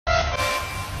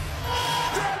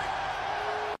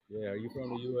Yeah, are you from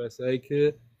the USA,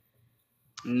 kid?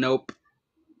 Nope.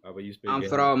 Oh, but you speak I'm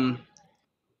English. from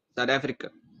South Africa.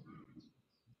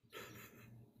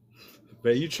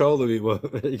 Man, you trolling me, boy.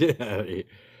 Get out of here.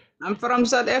 I'm from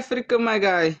South Africa, my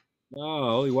guy. No,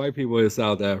 only white people in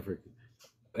South Africa.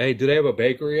 Hey, do they have a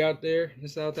bakery out there in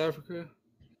South Africa?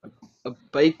 A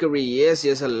bakery, yes,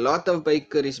 yes, a lot of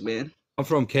bakeries, man. I'm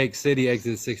from Cake City,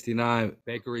 exit 69,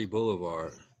 Bakery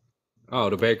Boulevard. Oh,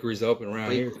 the bakery's open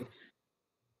around here. Bakery.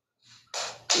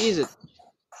 Is it?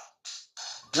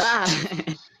 Ah,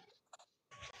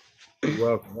 You're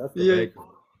welcome. That's the yeah. bakery.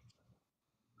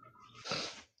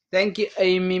 Thank you,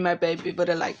 Amy, my baby, for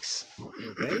the likes.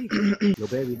 Your baby? Your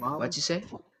baby mama? What you say?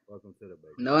 Welcome to the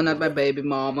bakery. No, not my baby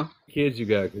mama. Kids you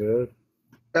got, good?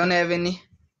 Don't have any.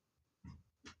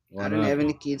 Why I don't not? have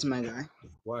any kids, my guy.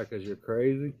 Why? Because you're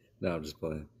crazy? No, I'm just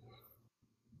playing.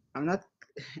 I'm not.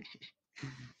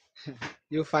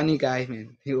 You're a funny guy,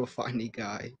 man. You're a funny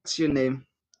guy. What's your name?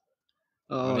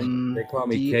 They call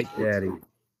me D. Cake Daddy,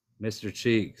 Mr.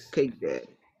 Cheeks, Cake Dad,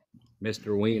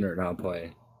 Mr. Wiener. No, I'm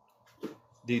playing.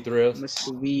 D Thrills.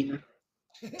 Mr. Wiener,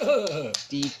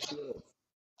 D.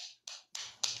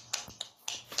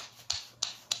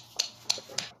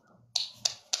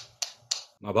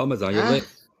 My bum is on your Huh?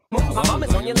 lips. My bum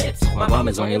is on your lips. My bum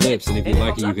is on your lips, and if you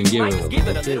like it, you can give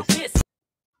it a little kiss. kiss.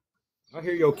 I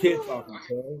hear your kid talking,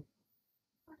 cuz.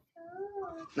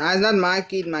 Nah, it's not my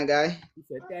kid, my guy. He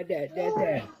said, Dad, Dad, Dad,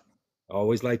 Dad. I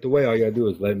always like the way. All you gotta do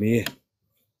is let me in.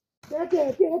 Dad,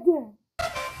 Dad, Dad, Dad.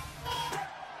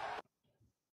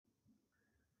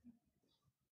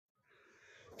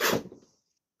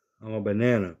 I'm a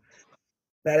banana.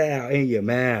 That out in your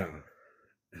mouth.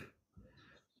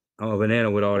 I'm a banana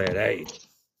with all that A.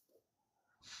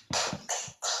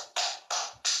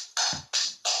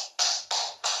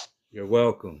 You're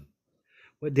welcome.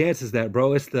 What dance is that,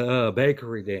 bro? It's the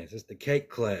bakery dance. It's the cake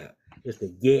clap. It's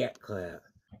the get clap.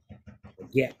 The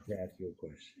get to ask you a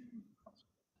question.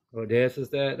 What dance is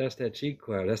that? That's that cheek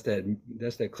clap. That's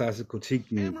that classical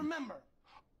cheek music. And remember,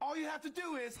 all you have to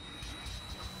do is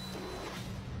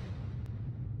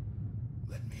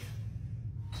let me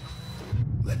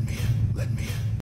in. Let me in.